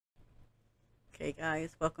Okay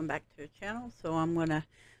guys, welcome back to the channel. So I'm going to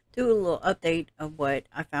do a little update of what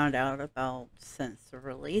I found out about since the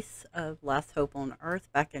release of Last Hope on Earth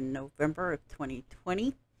back in November of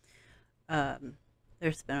 2020.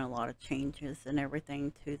 There's been a lot of changes and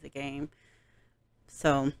everything to the game.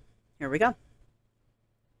 So here we go.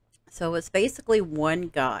 So it's basically one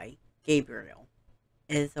guy, Gabriel,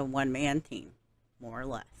 is a one-man team, more or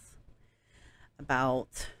less,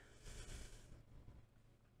 about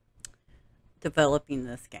developing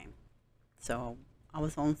this game. So I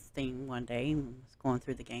was on Steam one day and was going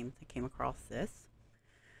through the games and came across this.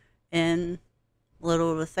 And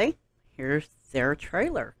little to say, here's their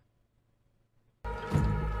trailer.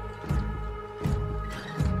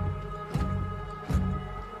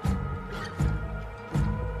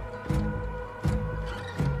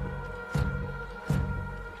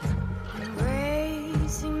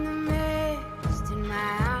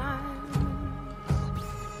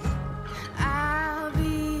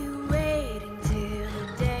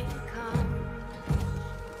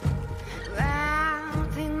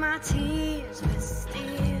 Tears with steel,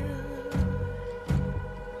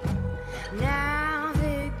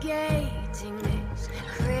 navigating this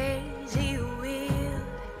crazy wheel.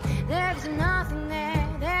 There's nothing there,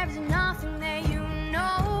 you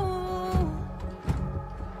know.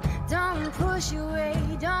 Don't push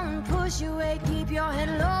away, keep your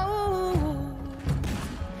head low.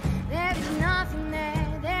 There's nothing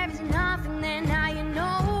there, now you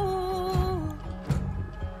know.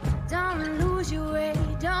 Don't lose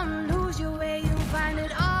your way, you'll find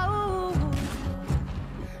it all.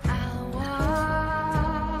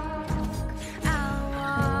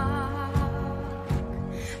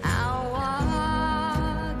 I'll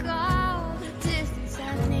walk all the distance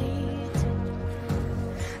I need to.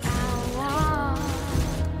 I'll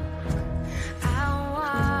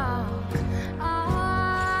walk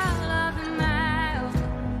all of the miles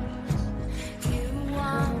you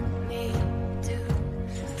want me to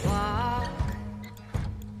walk.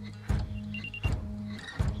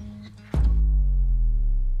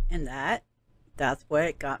 And that's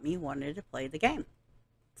what got me wanted to play the game.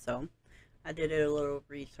 So I did a little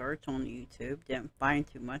research on YouTube, didn't find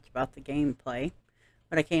too much about the gameplay,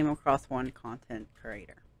 but I came across one content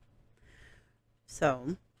creator.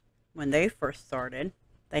 So when they first started,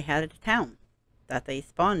 they had a town that they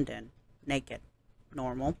spawned in, naked,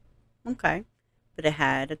 normal, okay, but it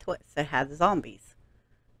had a twist. It had zombies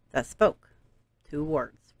that spoke 2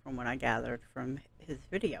 words from what I gathered from his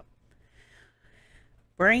video: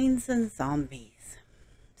 brains and zombies.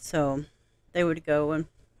 So they would go and,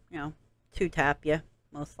 2-tap you,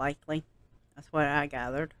 most likely. That's what I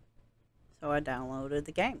gathered. So I downloaded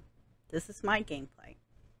the game. This is my gameplay.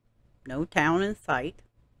 No town in sight,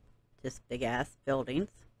 just big ass buildings.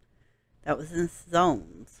 That was in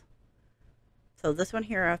zones. So this one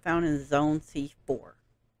here I found in zone C4.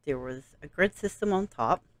 There was a grid system on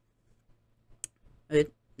top.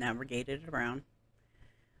 It navigated around.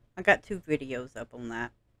 I got 2 videos up on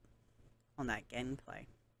that gameplay.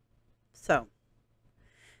 So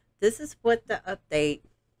this is what the update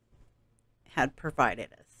had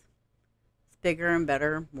provided us. It's bigger and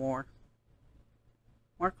better, more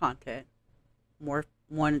content,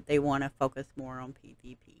 they want to focus more on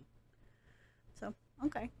PvP. So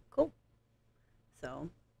okay, cool.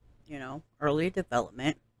 So, early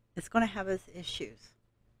development, it's going to have its issues.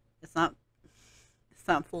 It's not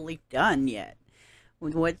fully done yet,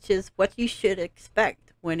 which is what you should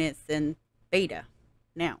expect when it's in beta.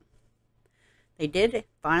 Now, they did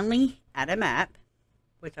finally add a map,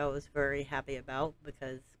 which I was very happy about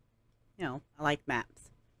because, I like maps.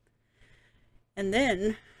 And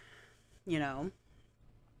then, they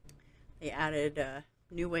added a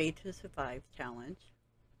new way to survive challenge,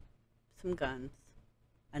 some guns,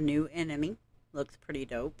 a new enemy, looks pretty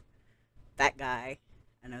dope. That guy,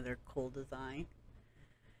 another cool design.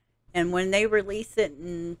 And when they released it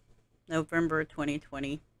in November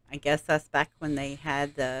 2020, I guess that's back when they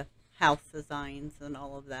had the house designs and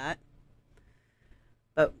all of that.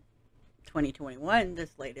 But 2021,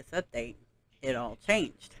 this latest update, it all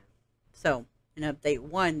changed. So in update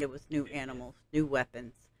 1, there was new animals, new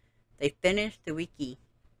weapons. They finished the wiki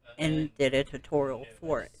and did a tutorial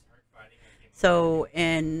for it. So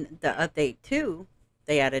in the update 2,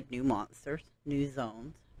 they added new monsters, new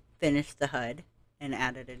zones, finished the HUD, and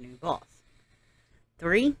added a new boss.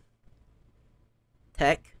 3,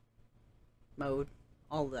 tech, mode,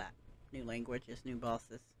 all of that. New languages, new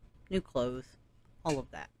bosses, new clothes, all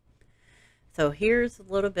of that. So here's a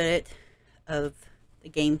little bit of the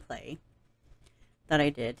gameplay that I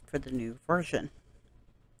did for the new version.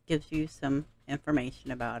 Gives you some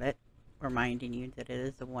information about it, reminding you that it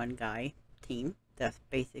is a one guy team that's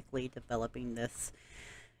basically developing this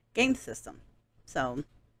game system. So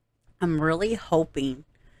I'm really hoping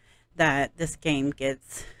that this game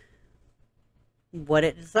gets what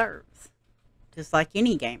it deserves, just like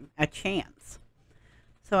any game, a chance.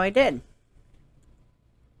 So I did.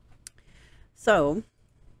 So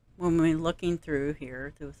when we were looking through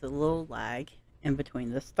here, there was a little lag in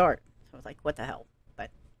between the start. So I was like, what the hell?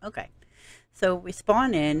 But okay. So we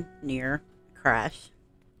spawn in near crash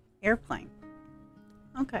airplane.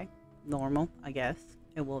 Okay. Normal, I guess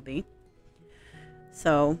it will be.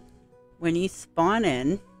 So when you spawn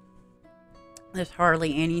in, there's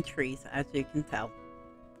hardly any trees, as you can tell.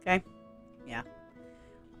 Okay? Yeah.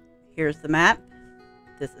 Here's the map.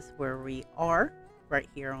 This is where we are, right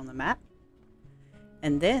here on the map.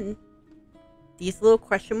 And then these little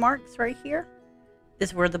question marks right here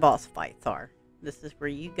is where the boss fights are. This is where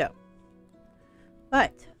you go.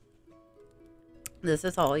 But this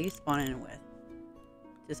is all you spawn in with.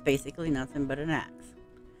 Just basically nothing but an axe.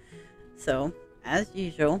 So, as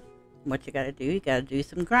usual, what you gotta do, you gotta do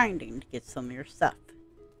some grinding to get some of your stuff.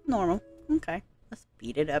 Normal. Okay. Let's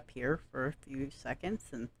speed it up here for a few seconds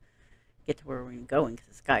and get to where we're going, because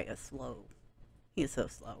this guy is slow. He's so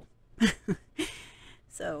slow.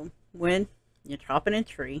 So when you're chopping a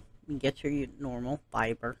tree, you get your normal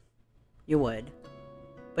fiber, you would,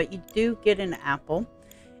 but you do get an apple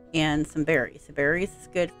and some berries. The berries is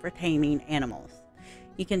good for taming animals.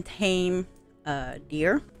 You can tame a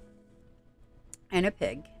deer and a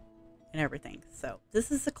pig and everything. So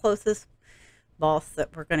this is the closest boss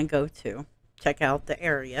that we're going to go to. Check out the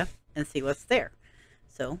area and see what's there.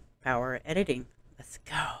 So power editing. Let's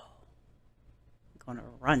go. I'm going to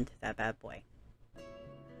run to that bad boy.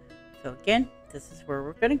 So again, this is where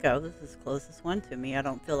we're going to go. This is the closest one to me. I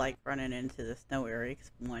don't feel like running into the snow area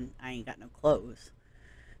because, one, I ain't got no clothes.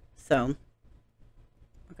 So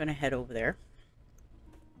we're going to head over there.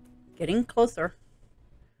 Getting closer.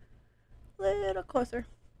 A little closer.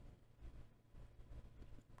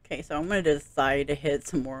 Okay, so I'm going to decide to hit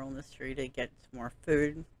some more on this tree to get some more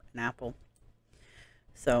food, an apple.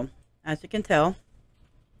 So, as you can tell,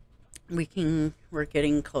 we're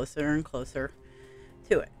getting closer and closer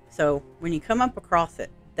to it. So when you come up across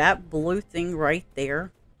it, that blue thing right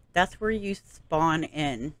there, that's where you spawn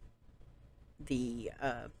in the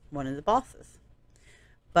one of the bosses.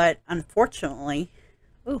 But unfortunately,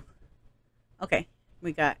 ooh, okay,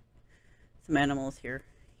 we got some animals here.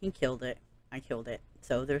 He killed it. I killed it.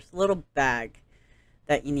 So there's a little bag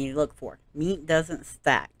that you need to look for. Meat doesn't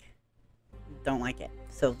stack. Don't like it.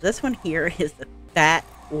 So this one here is the fat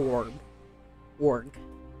org.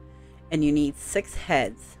 And you need 6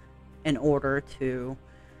 heads in order to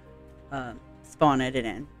spawn it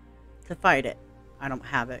in to fight it. I don't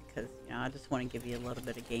have it because, you know, I just want to give you a little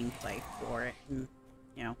bit of gameplay for it and,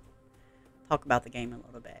 you know, talk about the game a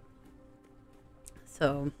little bit.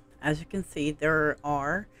 So as you can see, there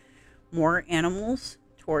are more animals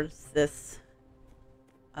towards this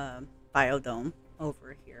biodome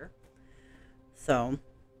over here. So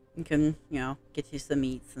you can, you know, get you some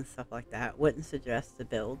meats and stuff like that. Wouldn't suggest to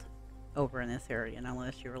build over in this area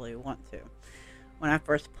unless you really want to. When I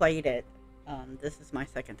first played it, this is my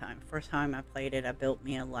second time. First time I played it, I built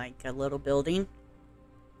me a little building,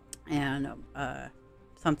 and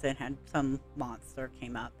some monster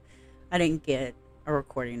came up. I didn't get a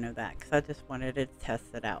recording of that because I just wanted to test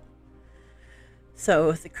it out.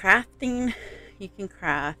 So the crafting, you can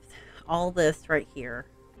craft all this right here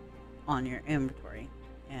on your inventory,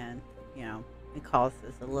 and you know, it costs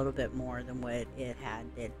a little bit more than what it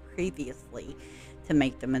did previously to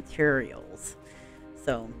make the materials.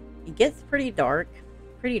 So it gets pretty dark,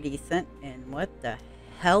 pretty decent. And what the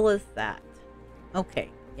hell is that? Okay,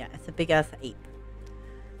 yeah, it's a big ass ape.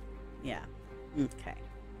 Yeah, okay,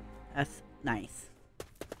 that's nice.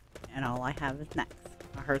 And all I have is next.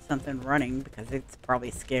 I heard something running because it's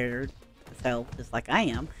probably scared as hell, just like I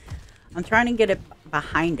am. I'm trying to get it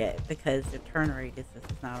behind it because the turn radius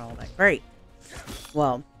is not all that great.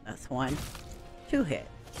 Well, that's 1, 2 hit,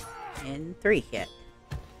 and 3 hit.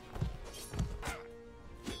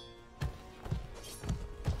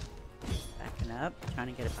 Backing up, trying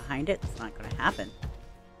to get it behind it. It's not going to happen.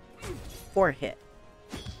 4 hit.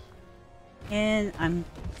 And I'm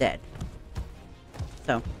dead.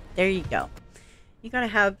 So, there you go. You gotta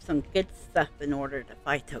have some good stuff in order to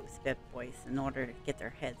fight those big boys, in order to get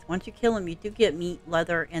their heads. Once you kill them, you do get meat,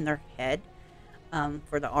 leather, and their head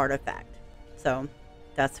for the artifact. So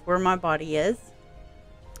that's where my body is.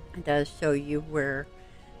 It does show you where,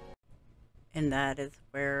 and that is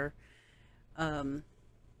where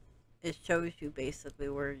it shows you basically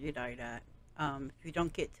where you died at. If you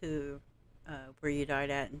don't get to where you died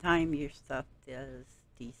at in time, your stuff is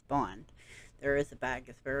despawned. There is a bag.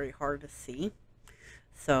 It's very hard to see.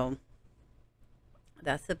 So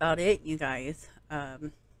that's about it, you guys.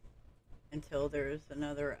 Until there's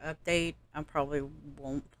another update, I probably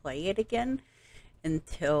won't play it again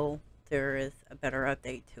until there is a better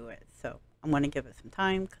update to it. So I'm going to give it some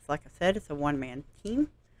time because, like I said, it's a one-man team.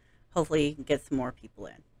 Hopefully you can get some more people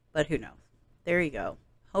in, but who knows. There you go.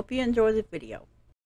 Hope you enjoy the video.